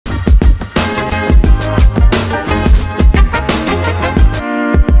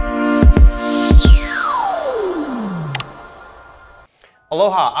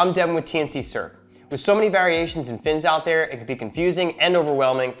Aloha, I'm Devin with TNC Surf. With so many variations in fins out there, it can be confusing and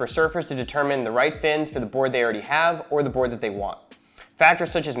overwhelming for surfers to determine the right fins for the board they already have or the board that they want.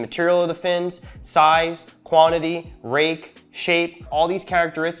 Factors such as material of the fins, size, quantity, rake, shape, all these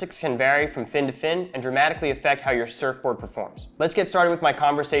characteristics can vary from fin to fin and dramatically affect how your surfboard performs. Let's get started with my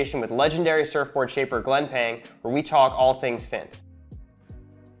conversation with legendary surfboard shaper Glenn Pang, where we talk all things fins.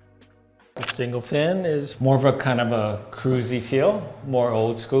 A single fin is more of a kind of a cruisy feel, more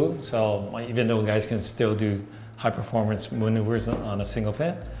old school. So even though guys can still do high performance maneuvers on a single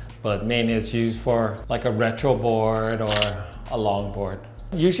fin, but mainly it's used for like a retro board or a long board.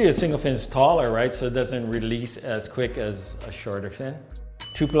 Usually a single fin is taller, right? So it doesn't release as quick as a shorter fin.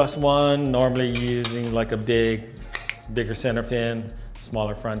 2+1, normally using like a bigger center fin,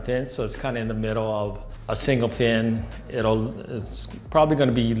 smaller front fin. So it's kind of in the middle of a single fin. It's probably going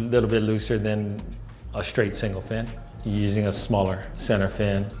to be a little bit looser than a straight single fin. You're using a smaller center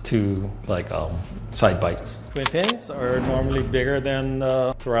fin to like side bites. Twin fins are normally bigger than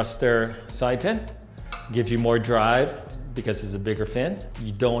the thruster side fin. Gives you more drive because it's a bigger fin.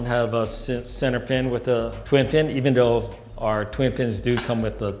 You don't have a center fin with a twin fin, even though our twin fins do come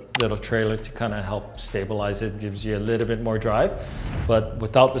with a little trailer to kind of help stabilize it. Gives you a little bit more drive. But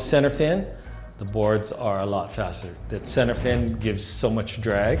without the center fin, the boards are a lot faster. That center fin gives so much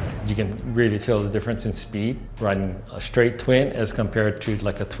drag. You can really feel the difference in speed riding a straight twin as compared to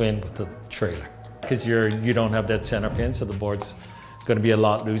like a twin with a trailer. Because you don't have that center fin, so the board's going to be a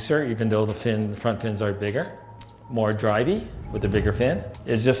lot looser, even though the front fins are bigger, more drivey with the bigger fin.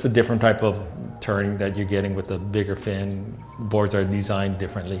 It's just a different type of turning that you're getting with the bigger fin. Boards are designed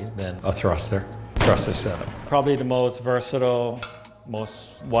differently than a thruster setup. Probably the most versatile,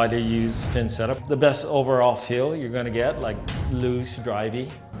 most widely used fin setup. The best overall feel you're going to get, like loose, drivey.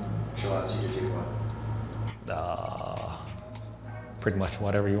 So allows you to do what? Pretty much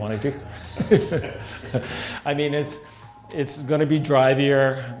whatever you want to do. I mean, it's going to be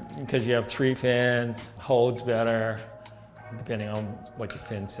drivier because you have 3 fins, holds better, depending on what your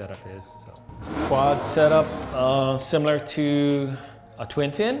fin setup is. So. Quad setup, similar to a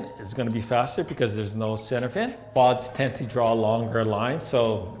twin fin, is going to be faster because there's no center fin. Quads tend to draw longer lines,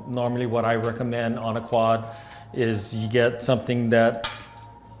 so normally what I recommend on a quad is you get something that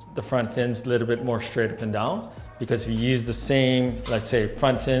the front fin's a little bit more straight up and down, because if you use the same, let's say,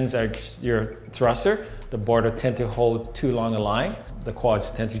 front fins as your thruster, the board will tend to hold too long a line. The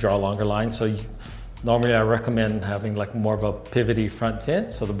quads tend to draw longer lines, so normally I recommend having like more of a pivoty front fin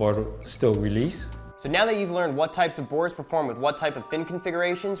so the board will still release. So now that you've learned what types of boards perform with what type of fin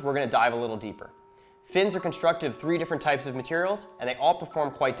configurations, we're going to dive a little deeper. Fins are constructed of 3 different types of materials, and they all perform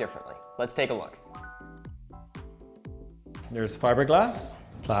quite differently. Let's take a look. There's fiberglass,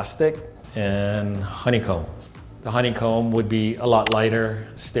 plastic, and honeycomb. The honeycomb would be a lot lighter,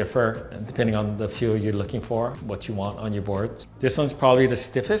 stiffer, depending on the feel you're looking for, what you want on your boards. This one's probably the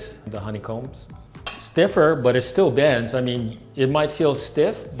stiffest, the honeycombs. Stiffer, but it still bends. I mean, it might feel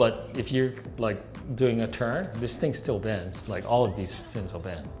stiff, but if you're like doing a turn, this thing still bends. Like all of these fins will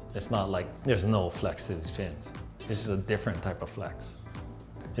bend. It's not like there's no flex to these fins. This is a different type of flex.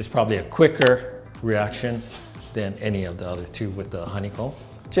 It's probably a quicker reaction than any of the other 2 with the honeycomb.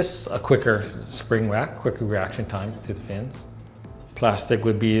 Just a quicker spring rack, quicker reaction time to the fins. Plastic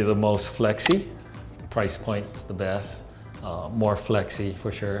would be the most flexy. Price point's the best. More flexy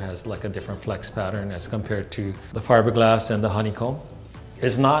for sure, has like a different flex pattern as compared to the fiberglass and the honeycomb.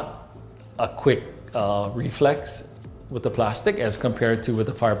 It's not a quick reflex with the plastic as compared to with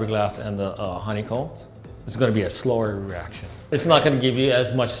the fiberglass and the honeycombs. It's going to be a slower reaction. It's not going to give you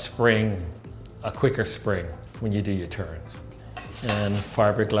as much spring, a quicker spring when you do your turns. And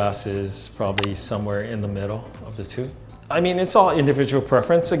fiberglass is probably somewhere in the middle of the 2. I mean, it's all individual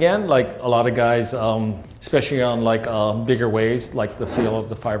preference again. Like a lot of guys, especially on like bigger waves, like the feel of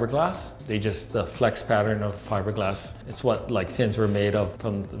the fiberglass. The flex pattern of fiberglass, it's what like fins were made of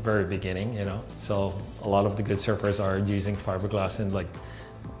from the very beginning, you know? So a lot of the good surfers are using fiberglass in like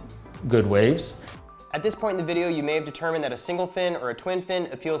good waves. At this point in the video, you may have determined that a single fin or a twin fin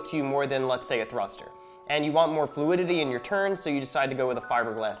appeals to you more than, let's say, a thruster. And you want more fluidity in your turns, so you decide to go with a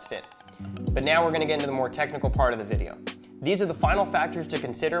fiberglass fin. But now we're going to get into the more technical part of the video. These are the final factors to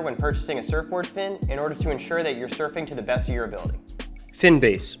consider when purchasing a surfboard fin in order to ensure that you're surfing to the best of your ability. Fin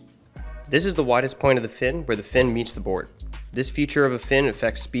base. This is the widest point of the fin where the fin meets the board. This feature of a fin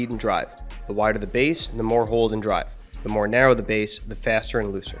affects speed and drive. The wider the base, the more hold and drive. The more narrow the base, the faster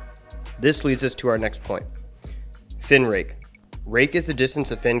and looser. This leads us to our next point. Fin rake. Rake is the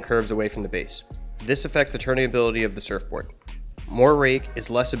distance a fin curves away from the base. This affects the turning ability of the surfboard. More rake is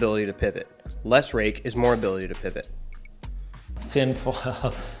less ability to pivot. Less rake is more ability to pivot.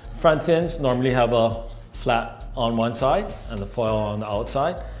 Front fins normally have a flat on one side and the foil on the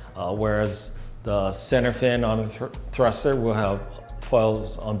outside, whereas the center fin on the thruster will have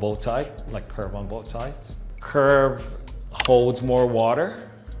foils on both sides, like curve on both sides. Curve holds more water.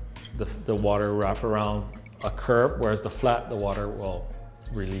 The water wrap around a curve, whereas the flat, the water will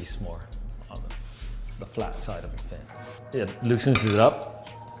release more on the flat side of the fin. It loosens it up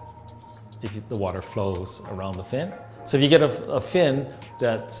if the water flows around the fin. So if you get a fin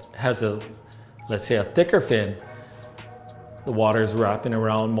that has let's say a thicker fin, the water is wrapping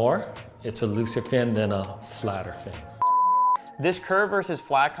around more. It's a looser fin than a flatter fin. This curve versus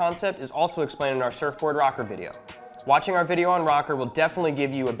flat concept is also explained in our surfboard rocker video. Watching our video on rocker will definitely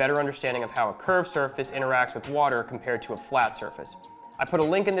give you a better understanding of how a curved surface interacts with water compared to a flat surface. I put a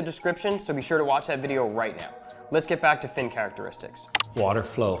link in the description, so be sure to watch that video right now. Let's get back to fin characteristics. Water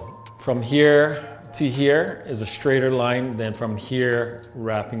flow. From here to here is a straighter line than from here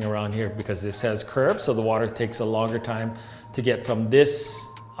wrapping around here, because this has curves, so the water takes a longer time to get from this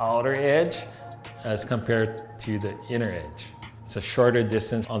outer edge as compared to the inner edge. It's a shorter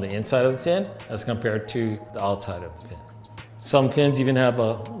distance on the inside of the fin as compared to the outside of the fin. Some fins even have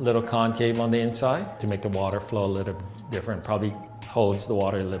a little concave on the inside to make the water flow a little different, probably holds the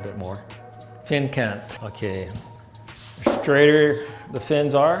water a little bit more. Fin cant. Okay, the straighter the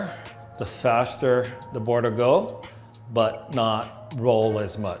fins are, the faster the board will go, but not roll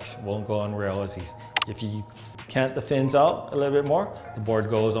as much. Won't go on rail as easy. If you cant the fins out a little bit more, the board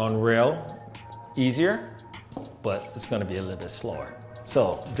goes on rail easier, but it's going to be a little bit slower.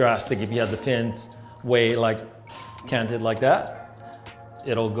 So drastic, if you have the fins way canted like that,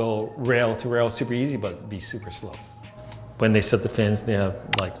 it'll go rail to rail super easy, but be super slow. When they set the fins, they have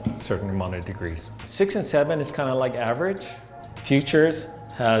like a certain amount of degrees. 6 and 7 is kind of like average. Futures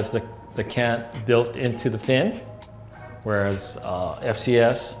has the cant built into the fin, whereas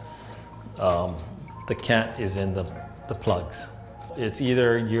FCS, the cant is in the plugs. It's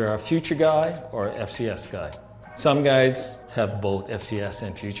either you're a future guy or FCS guy. Some guys have both FCS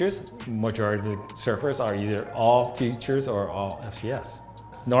and futures. Majority of the surfers are either all futures or all FCS.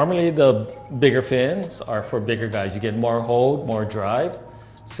 Normally the bigger fins are for bigger guys. You get more hold, more drive.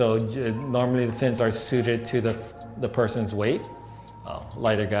 So normally the fins are suited to the person's weight.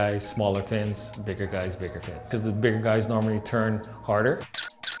 Lighter guys, smaller fins, bigger guys, bigger fins. Because the bigger guys normally turn harder.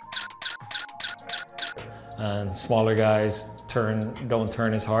 And smaller guys don't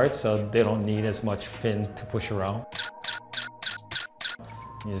turn as hard, so they don't need as much fin to push around.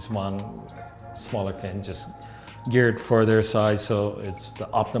 You just want smaller fin, just geared for their size, so it's the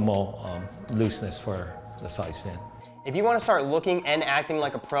optimal looseness for the size fin. If you want to start looking and acting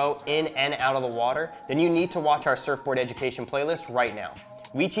like a pro in and out of the water, then you need to watch our surfboard education playlist right now.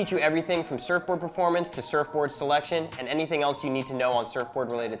 We teach you everything from surfboard performance to surfboard selection and anything else you need to know on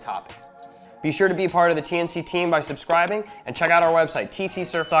surfboard related topics. Be sure to be part of the TNC team by subscribing, and check out our website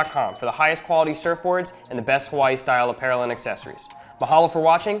tcsurf.com for the highest quality surfboards and the best Hawaii style apparel and accessories. Mahalo for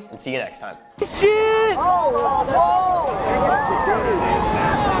watching, and see you next time. Shit!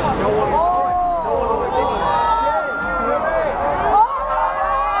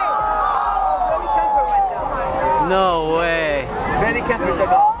 No way.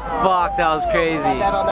 Fuck, that was crazy.